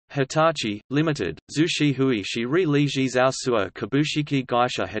Hitachi, Limited, Zushi Huishi Ri Li Zhizao Suo Kabushiki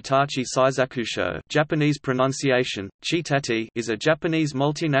Gaisha Hitachi Seisakusho Japanese pronunciation, Chitati is a Japanese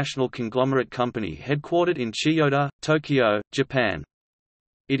multinational conglomerate company headquartered in Chiyoda, Tokyo, Japan.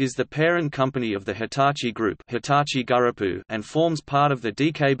 It is the parent company of the Hitachi Group Hitachi Gurupu and forms part of the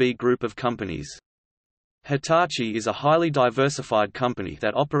DKB group of companies. Hitachi is a highly diversified company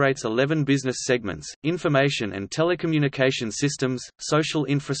that operates 11 business segments: information and telecommunication systems, social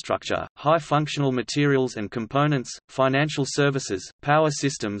infrastructure, high-functional materials and components, financial services, power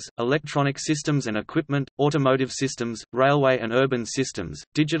systems, electronic systems and equipment, automotive systems, railway and urban systems,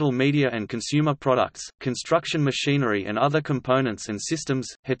 digital media and consumer products, construction machinery and other components and systems.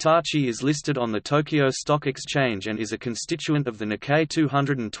 Hitachi is listed on the Tokyo Stock Exchange and is a constituent of the Nikkei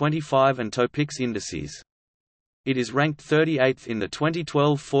 225 and Topix indices. It is ranked 38th in the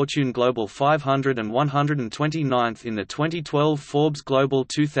 2012 Fortune Global 500 and 129th in the 2012 Forbes Global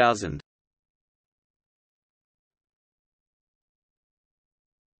 2000.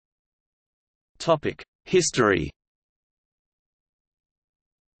 History.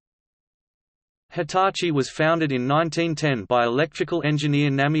 Hitachi was founded in 1910 by electrical engineer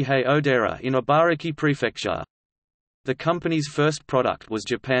Namihei Odera in Ibaraki Prefecture. The company's first product was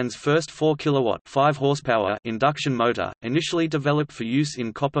Japan's first 4 kW 5 horsepower induction motor, initially developed for use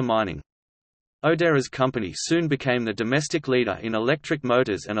in copper mining. Odera's company soon became the domestic leader in electric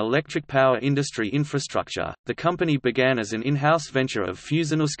motors and electric power industry infrastructure. The company began as an in-house venture of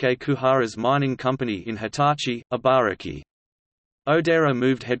Fusanosuke Kuhara's mining company in Hitachi, Ibaraki. Odera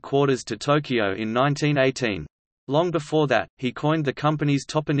moved headquarters to Tokyo in 1918. Long before that, he coined the company's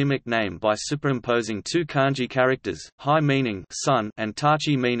toponymic name by superimposing two kanji characters, Hai meaning sun and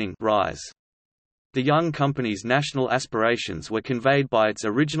Tachi meaning rise. The young company's national aspirations were conveyed by its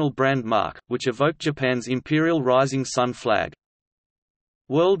original brand mark, which evoked Japan's imperial rising sun flag.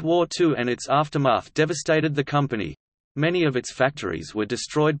 World War II and its aftermath devastated the company. Many of its factories were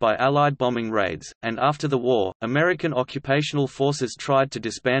destroyed by Allied bombing raids, and after the war, American occupational forces tried to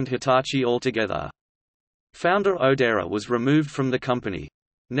disband Hitachi altogether. Founder Odera was removed from the company.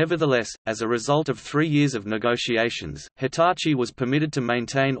 Nevertheless, as a result of 3 years of negotiations, Hitachi was permitted to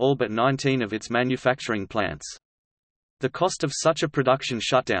maintain all but 19 of its manufacturing plants. The cost of such a production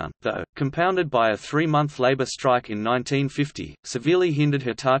shutdown, though, compounded by a 3-month labor strike in 1950, severely hindered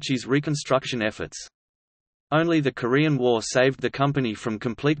Hitachi's reconstruction efforts. Only the Korean War saved the company from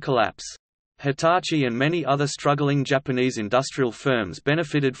complete collapse. Hitachi and many other struggling Japanese industrial firms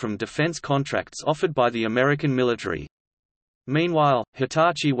benefited from defense contracts offered by the American military. Meanwhile,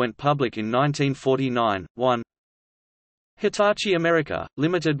 Hitachi went public in 1949. Hitachi America,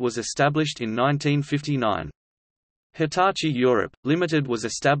 Limited was established in 1959. Hitachi Europe, Limited was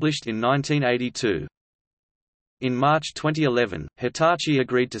established in 1982. In March 2011, Hitachi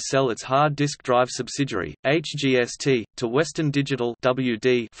agreed to sell its hard disk drive subsidiary, HGST, to Western Digital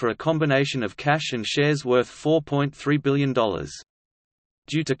 (WD) for a combination of cash and shares worth $4.3 billion.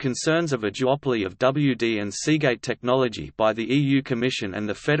 Due to concerns of a duopoly of WD and Seagate technology by the EU Commission and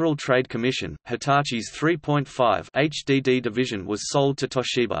the Federal Trade Commission, Hitachi's 3.5 HDD division was sold to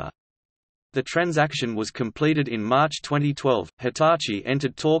Toshiba. The transaction was completed in March 2012. Hitachi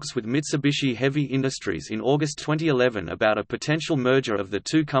entered talks with Mitsubishi Heavy Industries in August 2011 about a potential merger of the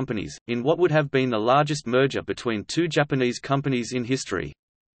two companies, in what would have been the largest merger between two Japanese companies in history.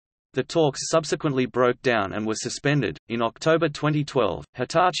 The talks subsequently broke down and were suspended. In October 2012,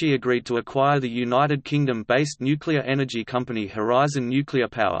 Hitachi agreed to acquire the United Kingdom-based nuclear energy company Horizon Nuclear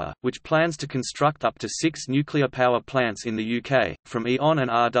Power, which plans to construct up to 6 nuclear power plants in the UK, from E.ON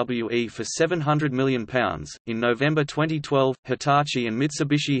and RWE for £700 million. In November 2012, Hitachi and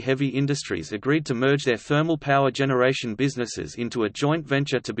Mitsubishi Heavy Industries agreed to merge their thermal power generation businesses into a joint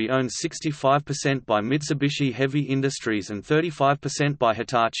venture to be owned 65% by Mitsubishi Heavy Industries and 35% by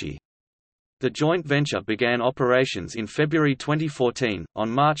Hitachi. The joint venture began operations in February 2014. On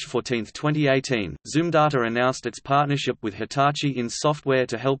March 14, 2018, Zoomdata announced its partnership with Hitachi in software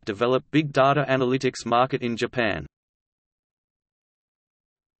to help develop big data analytics market in Japan.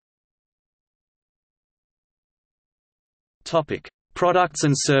 Topic: Products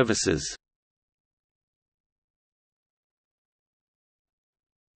and services.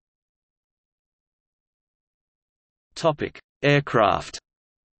 Topic: Aircraft.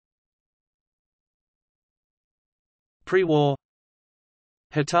 Pre-war: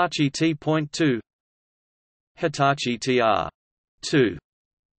 Hitachi T.2, Hitachi TR.2.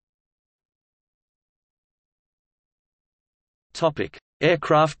 Topic: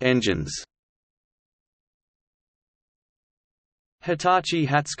 Aircraft engines. Hitachi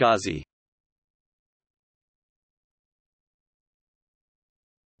Hatsukaze.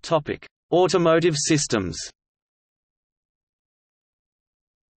 Automotive systems.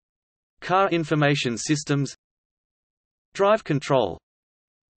 Car information systems, drive control,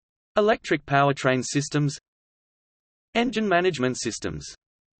 electric powertrain systems, engine management systems.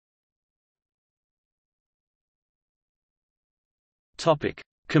 Topic: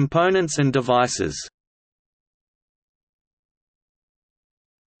 Components and devices.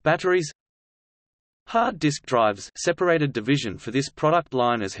 Batteries, hard disk drives, separated division for this product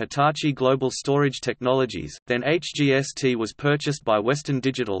line as Hitachi Global Storage Technologies, then HGST was purchased by Western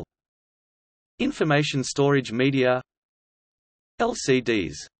Digital. Information storage media,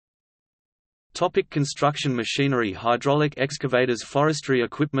 LCDs. Topic: Construction machinery, hydraulic excavators, forestry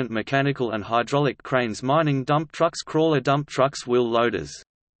equipment, mechanical and hydraulic cranes, mining dump trucks, crawler dump trucks, wheel loaders.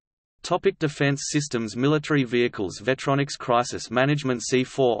 Topic: Defense systems, military vehicles, Vetronics, crisis management,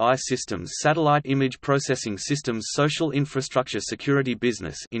 C4I systems, satellite image processing systems, social infrastructure, security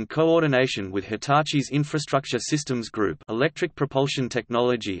business in coordination with Hitachi's Infrastructure Systems Group, electric propulsion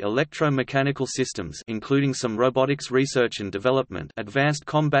technology, electromechanical systems including some robotics research and development, advanced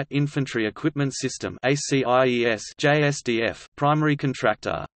combat infantry equipment system, ACIES, JSDF, primary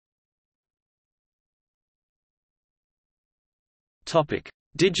contractor. Topic: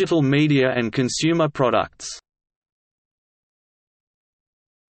 Digital media and consumer products.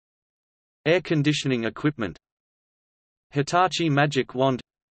 Air conditioning equipment, Hitachi Magic Wand,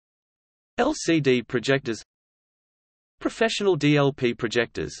 LCD projectors, professional DLP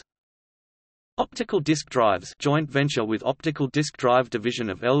projectors, optical disc drives, joint venture with optical disc drive division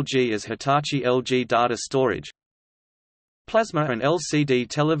of LG as Hitachi LG Data Storage, plasma and LCD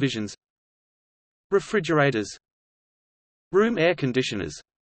televisions, refrigerators, room air conditioners,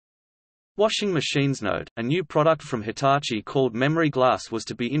 washing machines. Note: a new product from Hitachi called Memory Glass was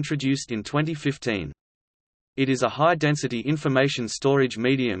to be introduced in 2015. It is a high-density information storage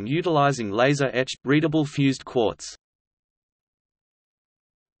medium utilizing laser-etched, readable fused quartz.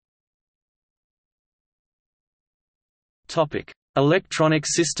 Electronic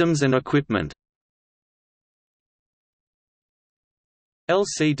systems and equipment.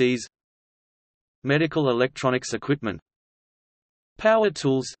 LCDs, medical electronics equipment, power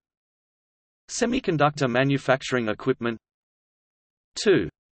tools, semiconductor manufacturing equipment,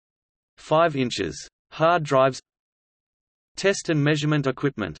 2.5 inches hard drives, test and measurement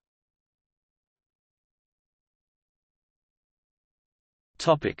equipment.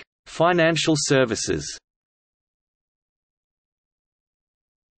 Topic: Financial services.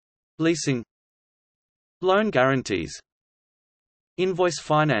 Leasing, loan guarantees, invoice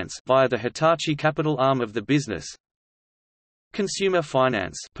finance via the Hitachi Capital arm of the business, consumer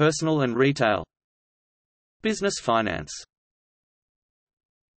finance, personal and retail, business finance.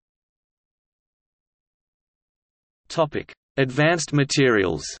 Topic: Advanced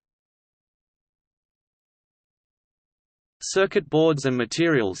materials. Circuit boards and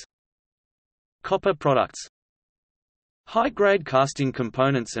materials, copper products, high-grade casting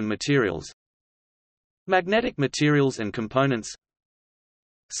components and materials, magnetic materials and components,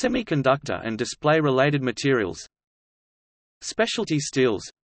 semiconductor and display-related materials, specialty steels,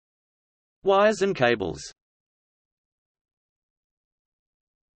 wires and cables.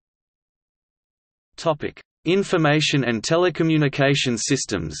 Topic: Information and telecommunication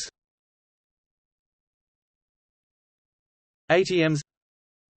systems. ATMs,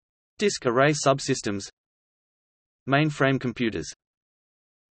 disk array subsystems, mainframe computers,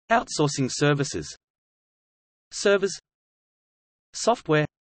 outsourcing services, servers, software,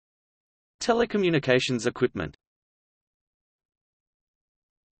 telecommunications equipment.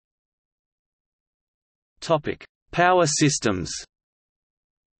 Topic: Power systems.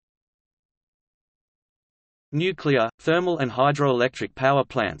 Nuclear, thermal and hydroelectric power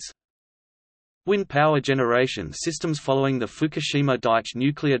plants, wind power generation systems following the Fukushima Daiichi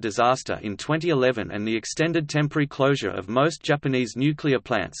nuclear disaster in 2011 and the extended temporary closure of most Japanese nuclear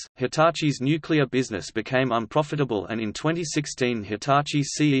plants. Hitachi's nuclear business became unprofitable, and in 2016 Hitachi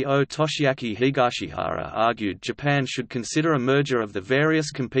CEO Toshiaki Higashihara argued Japan should consider a merger of the various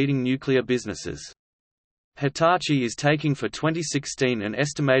competing nuclear businesses. Hitachi is taking for 2016 an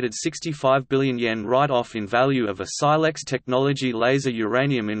estimated 65 billion yen write-off in value of a Silex Technology laser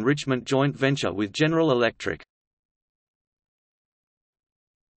uranium enrichment joint venture with General Electric.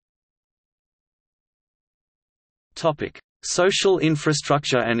 Social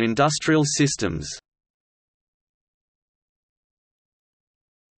infrastructure and industrial systems.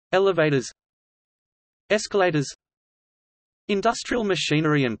 Elevators, escalators, industrial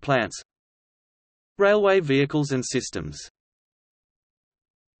machinery and plants, railway vehicles and systems.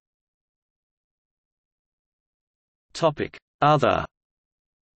 Other.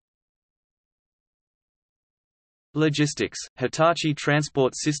 Logistics, Hitachi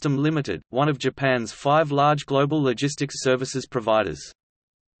Transport System Limited, one of Japan's 5 large global logistics services providers.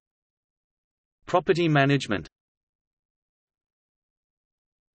 Property management.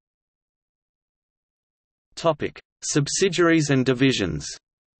 Subsidiaries and divisions.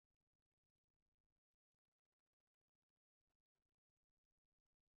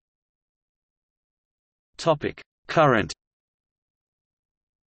 Current.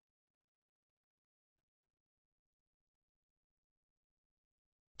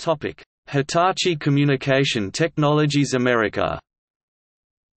 Hitachi Communication Technologies America.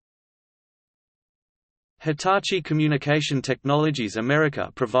 Hitachi Communication Technologies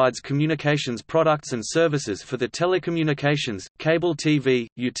America provides communications products and services for the telecommunications, cable TV,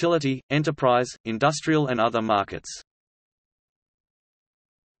 utility, enterprise, industrial and other markets.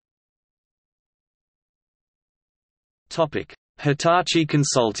 Hitachi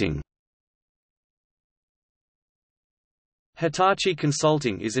Consulting. Hitachi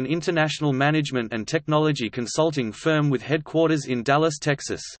Consulting is an international management and technology consulting firm with headquarters in Dallas,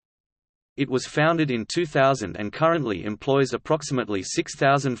 Texas. It was founded in 2000 and currently employs approximately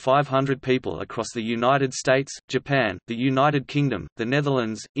 6,500 people across the United States, Japan, the United Kingdom, the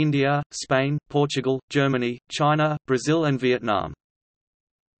Netherlands, India, Spain, Portugal, Germany, China, Brazil and Vietnam.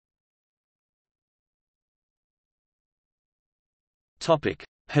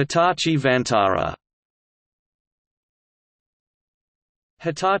 Hitachi Vantara.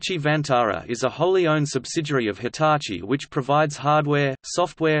 Hitachi Vantara is a wholly owned subsidiary of Hitachi which provides hardware,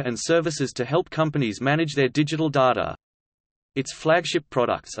 software and services to help companies manage their digital data. Its flagship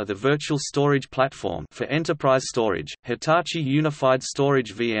products are the Virtual Storage Platform for enterprise storage, Hitachi Unified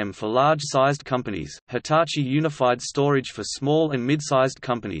Storage VM for large-sized companies, Hitachi Unified Storage for small and mid-sized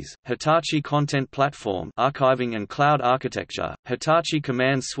companies, Hitachi Content Platform archiving and cloud architecture, Hitachi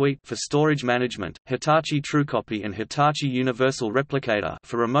Command Suite for storage management, Hitachi TrueCopy and Hitachi Universal Replicator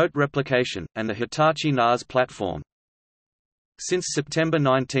for remote replication, and the Hitachi NAS platform. Since September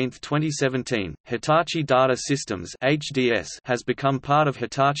 19, 2017, Hitachi Data Systems (HDS) has become part of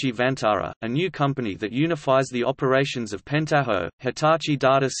Hitachi Vantara, a new company that unifies the operations of Pentaho, Hitachi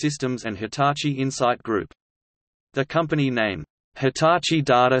Data Systems and Hitachi Insight Group. The company name, Hitachi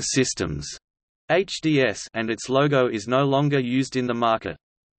Data Systems (HDS), and its logo is no longer used in the market.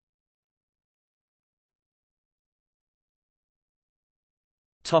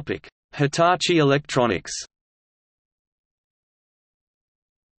 Topic: Hitachi Electronics.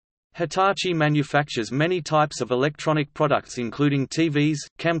 Hitachi manufactures many types of electronic products including TVs,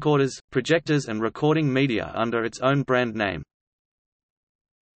 camcorders, projectors and recording media under its own brand name.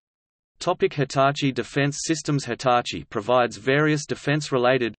 Hitachi Defense Systems. Hitachi provides various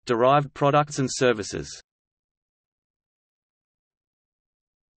defense-related, derived products and services.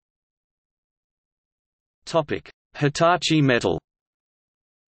 Hitachi Metal.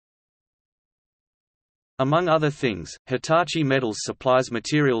 Among other things, Hitachi Metals supplies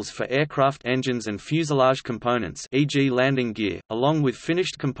materials for aircraft engines and fuselage components, e.g. landing gear, along with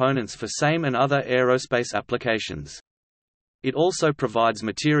finished components for same and other aerospace applications. It also provides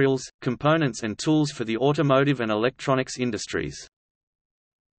materials, components and tools for the automotive and electronics industries.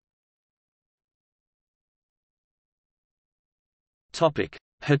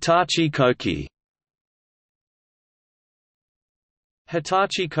 Hitachi Koki.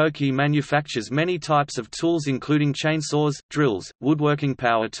 Hitachi Koki manufactures many types of tools including chainsaws, drills, woodworking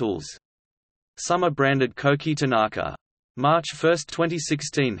power tools. Some are branded Koki Tanaka. March 1,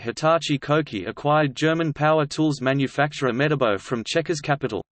 2016, Hitachi Koki acquired German power tools manufacturer Metabo from Czech's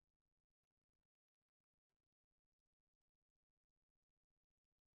capital.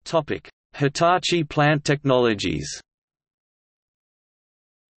 Hitachi Plant Technologies.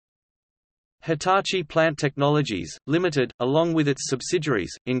 Hitachi Plant Technologies, Limited, along with its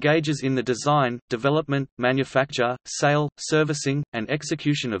subsidiaries, engages in the design, development, manufacture, sale, servicing, and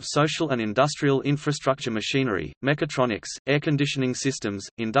execution of social and industrial infrastructure machinery, mechatronics, air conditioning systems,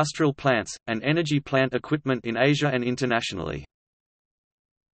 industrial plants, and energy plant equipment in Asia and internationally.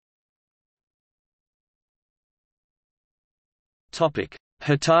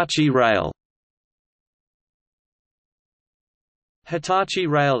 Hitachi Rail. Hitachi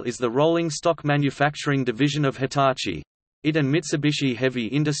Rail is the rolling stock manufacturing division of Hitachi. It and Mitsubishi Heavy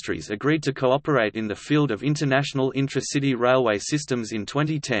Industries agreed to cooperate in the field of international intra-city railway systems in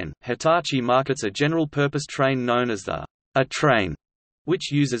 2010. Hitachi markets a general-purpose train known as the A-train,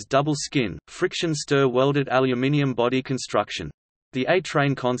 which uses double-skin, friction stir-welded aluminium body construction. The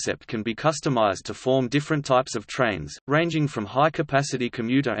A-train concept can be customized to form different types of trains, ranging from high-capacity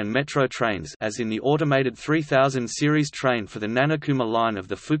commuter and metro trains as in the automated 3000 series train for the Nanakuma line of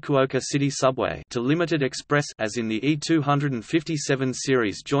the Fukuoka City Subway to limited express as in the E257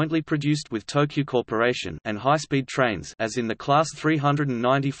 series jointly produced with Tokyu Corporation and high-speed trains as in the Class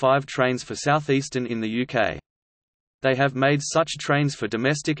 395 trains for Southeastern in the UK. They have made such trains for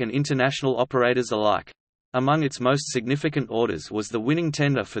domestic and international operators alike. Among its most significant orders was the winning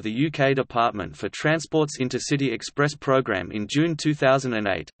tender for the UK Department for Transport's Intercity Express program in June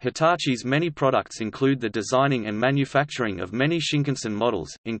 2008. Hitachi's many products include the designing and manufacturing of many Shinkansen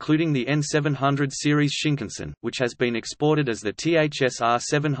models, including the N700 series Shinkansen, which has been exported as the THSR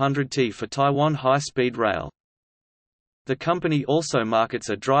 700T for Taiwan High-Speed Rail. The company also markets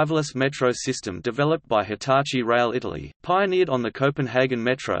a driverless metro system developed by Hitachi Rail Italy, pioneered on the Copenhagen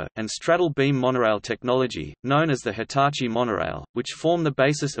Metro, and straddle beam monorail technology, known as the Hitachi monorail, which form the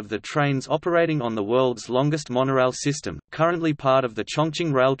basis of the trains operating on the world's longest monorail system, currently part of the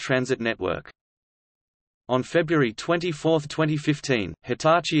Chongqing Rail Transit Network. On February 24, 2015,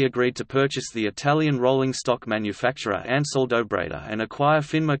 Hitachi agreed to purchase the Italian rolling stock manufacturer Ansaldo-Breda and acquire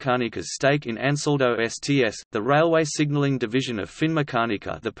Finmeccanica's stake in Ansaldo STS, the railway signalling division of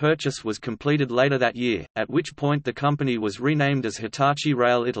Finmeccanica. The purchase was completed later that year, at which point the company was renamed as Hitachi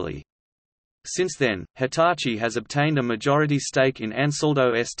Rail Italy. Since then, Hitachi has obtained a majority stake in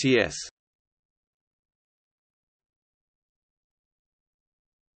Ansaldo STS.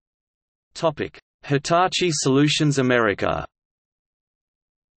 Hitachi Solutions America.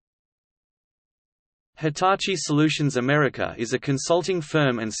 Hitachi Solutions America is a consulting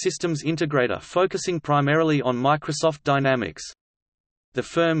firm and systems integrator focusing primarily on Microsoft Dynamics. The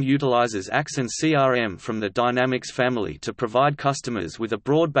firm utilizes AX and CRM from the Dynamics family to provide customers with a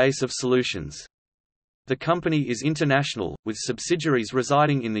broad base of solutions. The company is international, with subsidiaries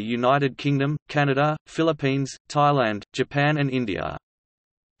residing in the United Kingdom, Canada, Philippines, Thailand, Japan and India.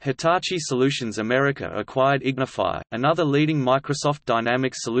 Hitachi Solutions America acquired Ignify, another leading Microsoft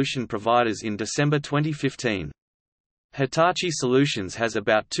Dynamics solution providers, in December 2015. Hitachi Solutions has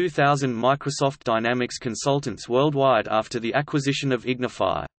about 2,000 Microsoft Dynamics consultants worldwide after the acquisition of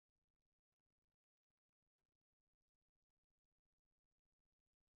Ignify.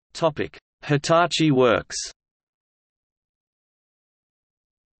 Hitachi Works.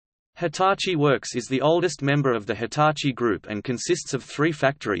 Hitachi Works is the oldest member of the Hitachi Group and consists of three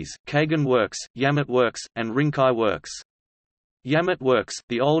factories: Kagan Works, Yamate Works, and Rinkai Works. Yamate Works,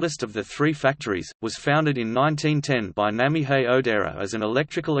 the oldest of the three factories, was founded in 1910 by Namihei Odera as an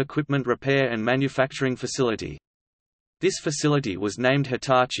electrical equipment repair and manufacturing facility. This facility was named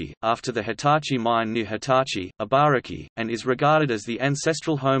Hitachi, after the Hitachi mine near Hitachi, Ibaraki, and is regarded as the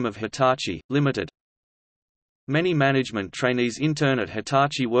ancestral home of Hitachi, Limited. Many management trainees intern at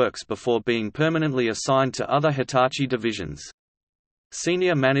Hitachi Works before being permanently assigned to other Hitachi divisions.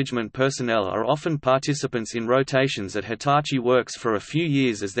 Senior management personnel are often participants in rotations at Hitachi Works for a few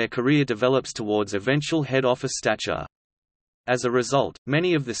years as their career develops towards eventual head office stature. As a result,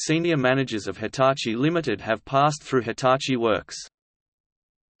 many of the senior managers of Hitachi Limited have passed through Hitachi Works.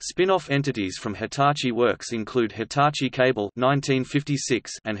 Spin-off entities from Hitachi Works include Hitachi Cable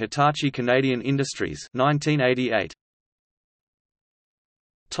 (1956) and Hitachi Canadian Industries (1988).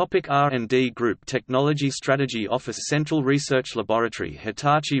 R&D Group Technology Strategy Office Central Research Laboratory.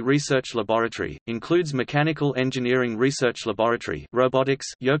 Hitachi Research Laboratory includes Mechanical Engineering Research Laboratory, Robotics,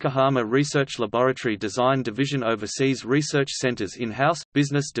 Yokohama Research Laboratory Design Division, Overseas Research Centers, In-house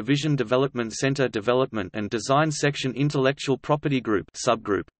Business Division, Development Center, Development and Design Section, Intellectual Property Group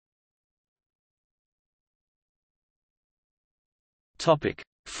subgroup.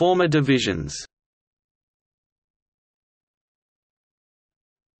 Former divisions.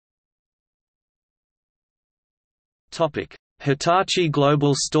 Hitachi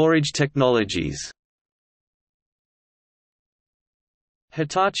Global Storage Technologies.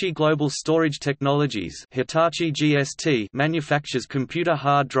 Hitachi Global Storage Technologies (Hitachi GST) manufactures computer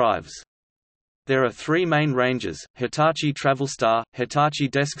hard drives. There are three main ranges: Hitachi Travelstar, Hitachi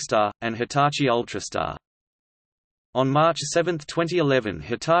Deskstar, and Hitachi Ultrastar. On March 7, 2011,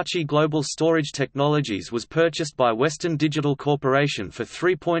 Hitachi Global Storage Technologies was purchased by Western Digital Corporation for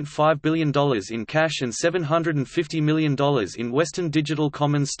 $3.5 billion in cash and $750 million in Western Digital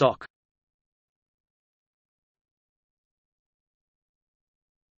common stock.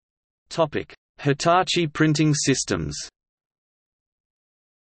 Hitachi Printing Systems.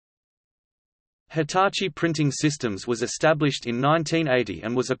 Hitachi Printing Systems was established in 1980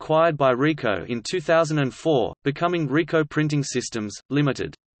 and was acquired by Ricoh in 2004, becoming Ricoh Printing Systems,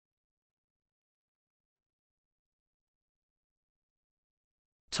 Limited.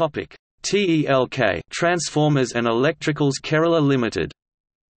 TELK Transformers and Electricals Kerala Limited.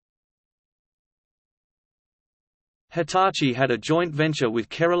 Hitachi had a joint venture with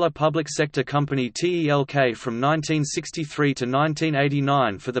Kerala public sector company TELK from 1963 to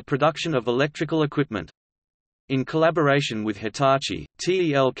 1989 for the production of electrical equipment. In collaboration with Hitachi,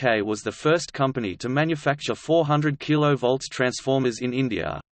 TELK was the first company to manufacture 400 kV transformers in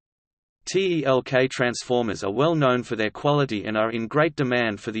India. TELK transformers are well known for their quality and are in great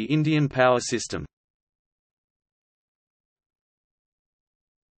demand for the Indian power system.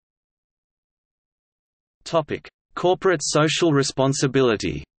 Corporate social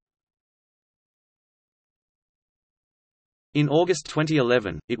responsibility. In August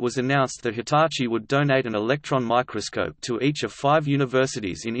 2011, it was announced that Hitachi would donate an electron microscope to each of 5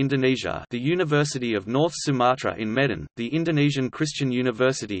 universities in Indonesia: the University of North Sumatra in Medan, the Indonesian Christian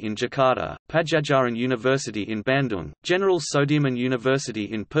University in Jakarta, Pajajaran University in Bandung, General Sudirman University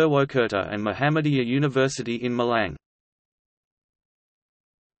in Purwokerto and Muhammadiyah University in Malang.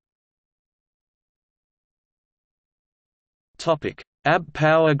 AB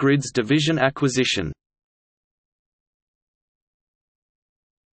Power Grids division acquisition.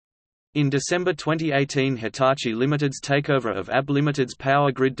 In December 2018, Hitachi Limited's takeover of AB Limited's power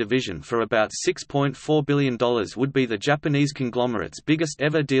grid division for about $6.4 billion would be the Japanese conglomerate's biggest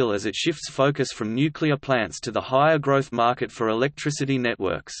ever deal as it shifts focus from nuclear plants to the higher growth market for electricity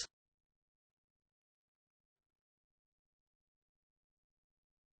networks.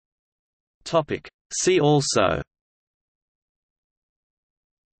 See also: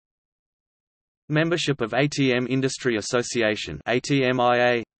 Membership of ATM Industry Association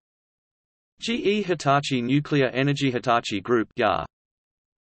 (ATMIA), GE Hitachi Nuclear Energy Hitachi Group (YA).